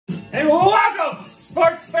And welcome,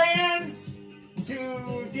 sports fans,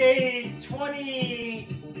 to day 28.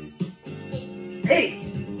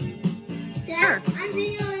 Yeah, I'm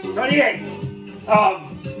feeling 28 of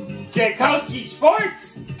Jankowski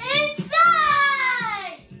Sports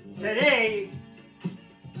Inside! Today,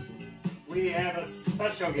 we have a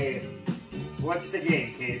special game. What's the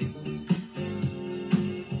game, Case?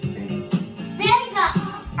 Bingo!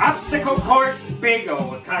 Obstacle course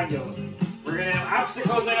bingo, kind of. We're gonna have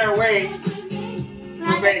obstacles in our way for bingo.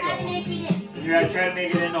 And you're gonna try to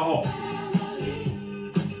make it in the hole.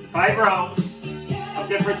 5 rounds of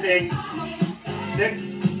different things. 6?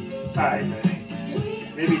 5, I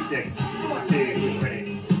think. Maybe 6. Let's see who's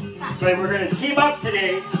winning. But we're gonna team up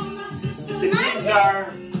today. The teams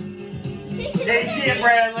are Casey and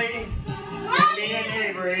Bradley, me and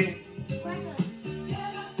Avery.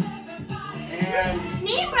 And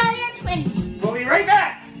me and Bradley are twins. we'll be right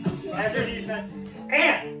back after these messages.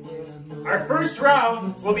 And our first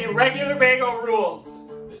round will be regular bingo rules.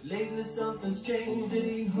 Lately something's changed, it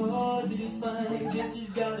ain't hard to define. Jesse's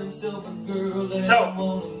got himself a girl that So,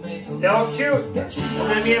 wanna make a they'll shoot, and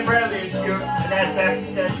then me and Bradley will shoot,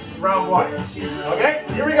 and that's round 1. Okay,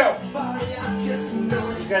 here we go. You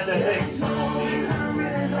got the things.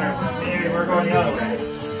 Alright, maybe we're going the other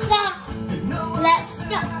way. Stop. Let's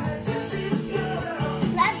go.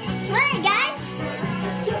 Let's play, guys.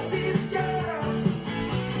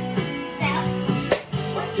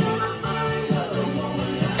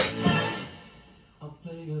 I'll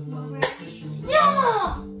play along with you.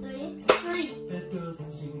 Yeah. 3. That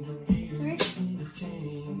doesn't seem to be a reason to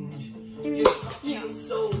change. 3, I feel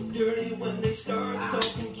so dirty when they start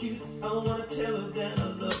talking cute. I wanna tell her that I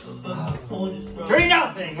love her, but my point is wrong.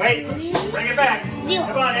 3-0. Wait, bring it back. 0.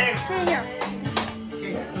 Come on, Abe. 0.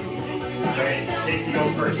 Alright, Casey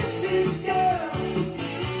goes first.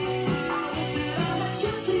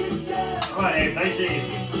 Come on, Abe. Nice and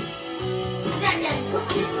easy. Second. Oh,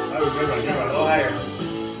 good one. A little higher.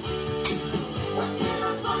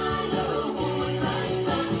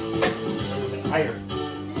 Higher.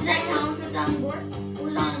 Does that count if it's on the board?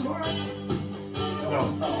 Who's on the board? No.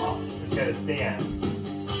 It's got to stand.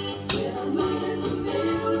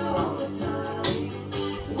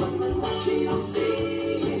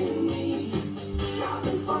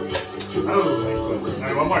 Oh, nice one.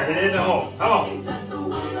 Alright, one more. Hit it in the hole. Come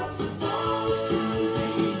on.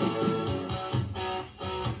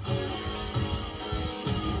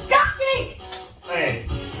 Johnny! Hey.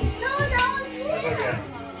 No, Okay.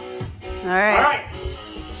 Alright. Alright.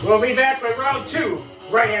 We'll be back with round 2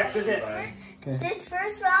 right after this. This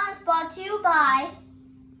first round is brought to you by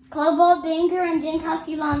Club Banker and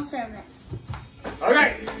Jankowski Lawn Service.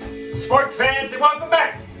 Okay. Sports fans, and welcome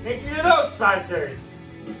back. Thank you to those sponsors.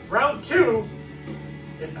 Round 2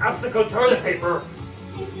 is obstacle toilet paper.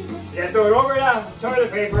 You have to throw it over the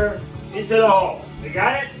toilet paper into the hole. You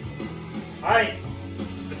got it? Alright.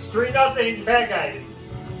 It's 3-0 bad guys.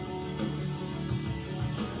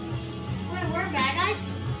 Wait, we're bad guys?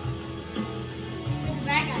 We're the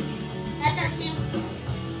bad guys. That's our team.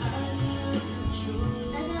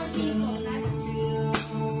 That's what our team called, bad guys.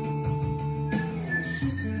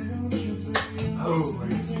 Oh,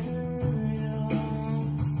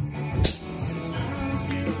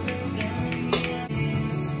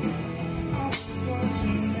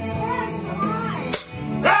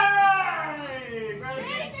 Hey!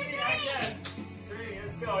 Three,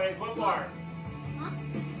 let's go. Hey, one more.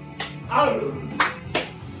 Oh!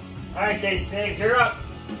 Alright, Casey, you're up.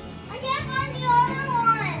 I can't find the other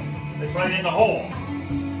one. Let's put it in the hole.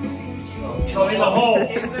 Go in the hole.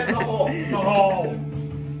 It's in the hole. In the hole.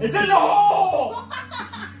 It's in the hole!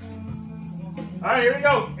 Alright, here we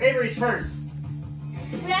go. Avery's first.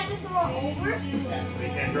 We have to throw it over? Yes, we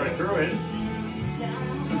can go through it.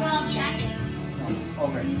 Well, check it.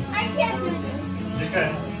 Over. I can't do this. Just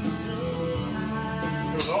good.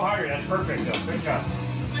 Go harder. That's perfect, though. Good job.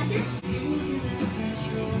 I can.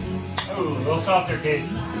 Oh, a little softer, Case.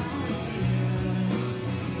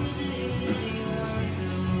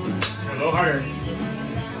 A little harder.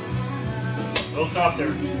 A little softer. A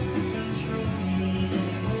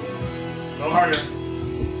little harder.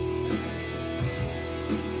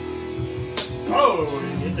 Oh, you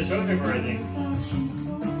hit the toilet paper, I think.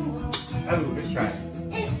 Oh, good try.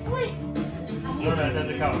 Hey, wait. No, that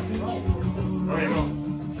doesn't count. Okay, well.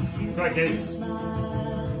 Go ahead, Case.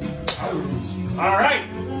 Oh. All right.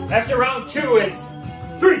 After round 2, it's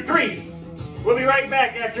 3-3. We'll be right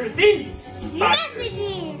back after these sponsors.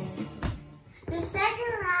 Messages. The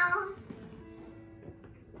second round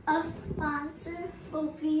of sponsor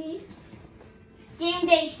will be game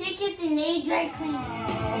day tickets and A dry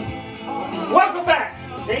cleaning. Welcome back.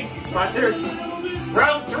 Thank you sponsors.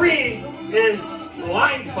 Round 3 is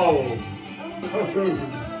blindfold.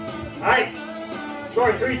 Alright,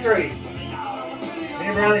 score 3-3.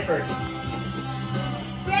 Name Riley first.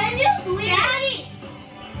 Brand new blue. Daddy!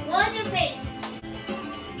 What's your face?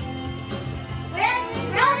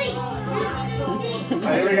 Ready?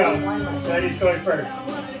 Alright, here we go. Daddy's going first.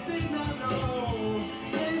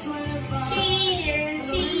 Cheater.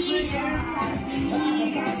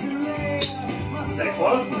 Is that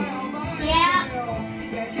close? Yeah.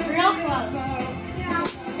 Real close.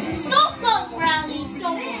 So close, Bradley. So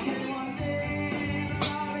close.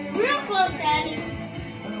 Real close, Daddy.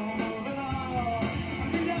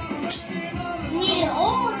 You need it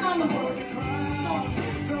almost on the board.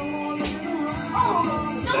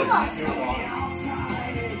 So close.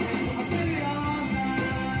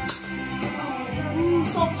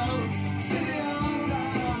 So close.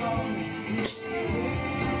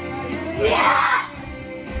 Yeah!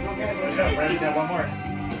 Watch out, Bradley's got one more.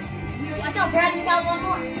 Watch out, Bradley's got one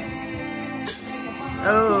more.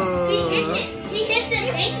 Oh. He hit the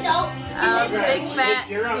thing though. Oh, the big fat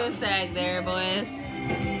goose egg there, boys.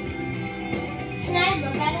 Can I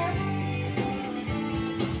look at her?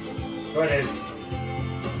 Go ahead.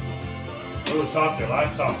 A little softer, a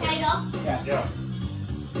lot softer. Can I go? Yeah.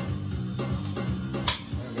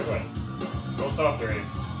 Good one. A little softer,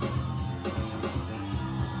 Ace.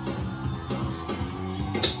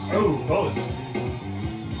 Oh, close.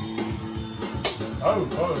 Oh,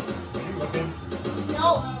 close. Are you looking? No.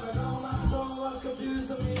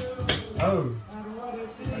 Oh.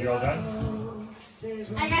 Are you all done?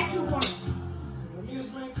 I got 2 more.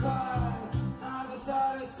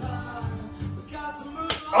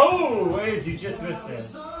 Oh, Ace, you just missed it.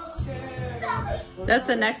 That's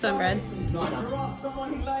the next one, Brad. Go ahead.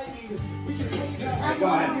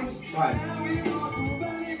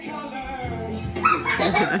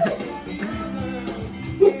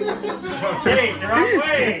 Okay, it's the wrong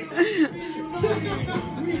way.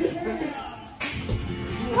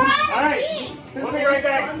 Alright, we'll be right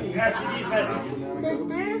back after these messages. The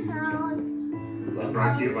third round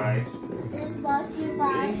Brought to you by is brought to you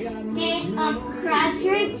by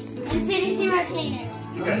Crabtree and CDC Retainers.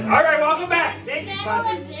 you guys. Alright, welcome back. Thank you, Can I go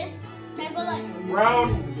like sponsors. this? Can I go like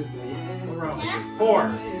Round 4.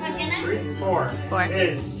 Can I? 3, 4 4.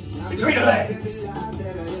 is between the legs.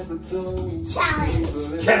 Challenge.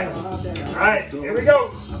 Alright, here we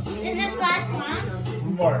go. Is this last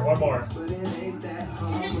round? One more. Is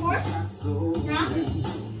this fourth round?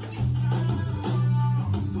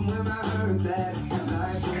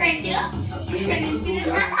 Crank it up. Crank it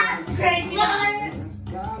up. Crank it up.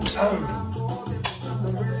 Oh.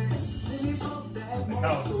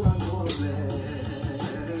 No.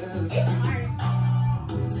 It's hard.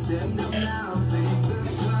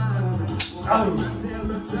 Oh.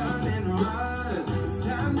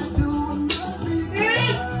 Ready?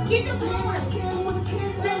 Get the blue one.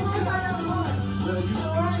 Wait, what's on the floor?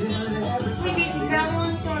 We get the brown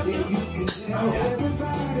one for you.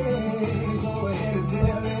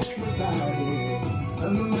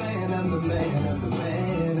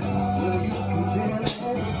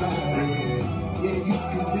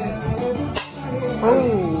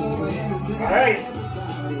 Oh. Alright.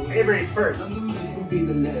 Avery's first. Be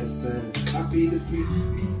the lesson. I'll be the preacher.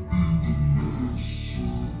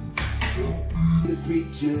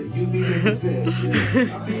 You be the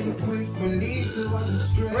confession. I'll be the quick relief to all the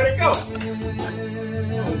stress. Where'd it go?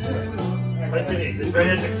 Listen, this right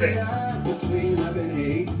here's the thing. Between love and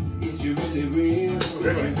hate, is you really real?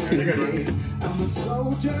 Good one. Here's a good one. I'm a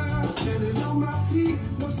soldier, standing on my feet,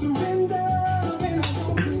 no surrender. And I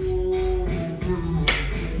won't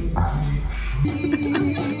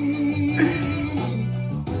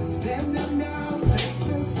stand up now, face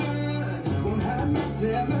the sun. Won't hide my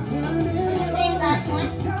tail, I'm turning. Same last one.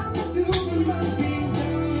 It's time to do what must be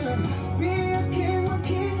done. Be a king, a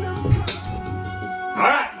kingdom come.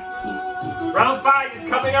 Alright. Round 5 is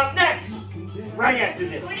coming up next. Right after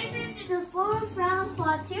this. The fourth round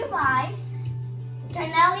brought to you by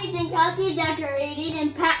Canelli, Jankowski, Decorated,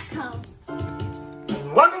 and Patco.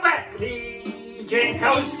 Welcome back to the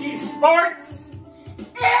Jankowski Sports.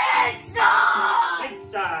 It's on!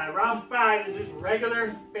 It's round 5 is this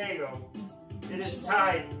regular bagel. It is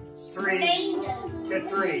tied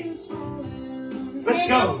 3-3. Let's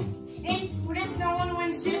go. And what if no one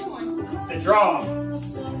wins this one? It's a draw.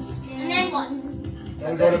 And then what?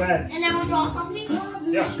 Then go to bed. And then we'll draw something?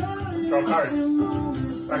 Yeah. Draw cards.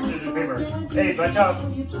 Rock, scissors, paper. Hey, watch out.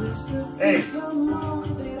 Hey.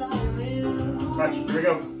 Watch, here we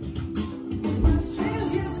go.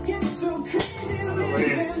 What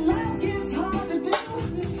is?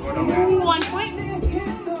 Oh, no, man. 1 point.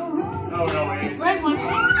 Oh, no, Ace. Red 1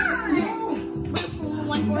 point.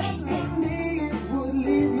 1 point.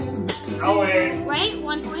 No, Ace. Right?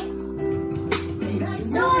 1 point.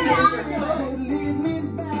 Sorry,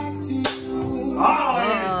 Oh,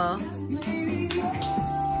 Ace.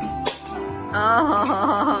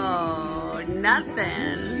 Oh,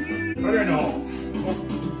 nothing. Put her in the hole.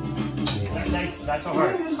 Nice, not so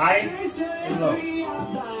hard. High and low.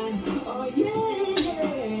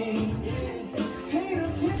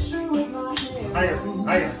 Higher,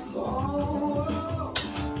 higher.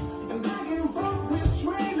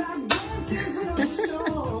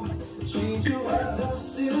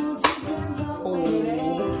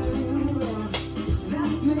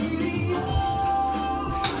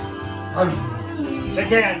 Shake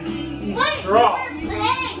hands. Draw.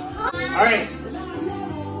 Alright.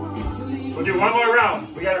 We'll do one more round.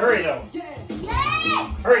 We gotta hurry though.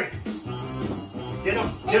 Hurry. Get him.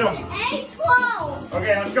 Get him.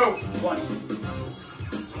 Okay, let's go. 1.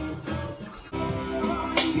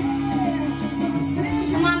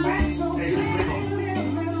 Come on, Brett. Ace is leaving.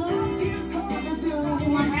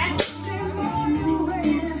 Come on, Brett.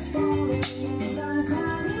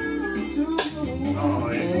 Oh,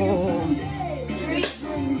 Ace.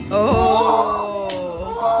 Oh.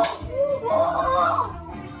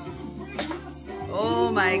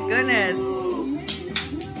 Oh my goodness.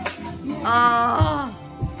 Oh.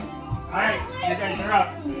 Alright, you guys are up.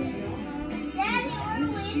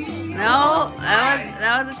 No,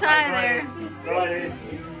 that was a tie there. Go ahead, Ace.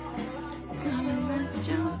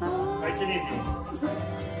 Nice and easy.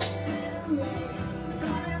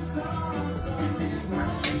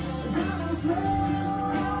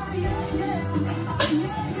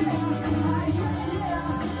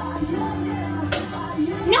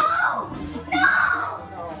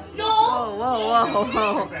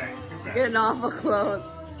 Whoa. Getting awful close.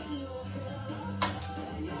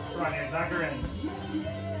 Come on, Ace, knock her in.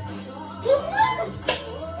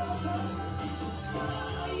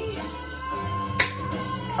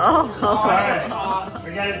 Oh. Alright, we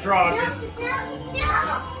gotta draw.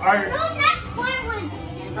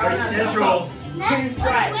 Our schedule. Okay.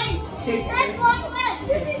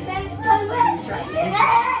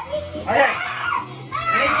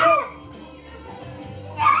 Thank you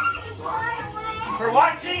for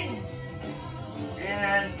watching.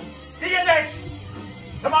 And see you next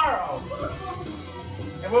tomorrow.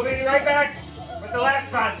 And we'll be right back with the last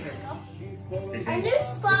sponsor. A new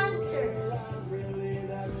sponsor.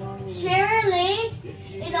 Sharon Lanes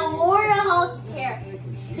in Aurora Healthcare.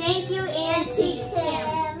 Thank you, Auntie.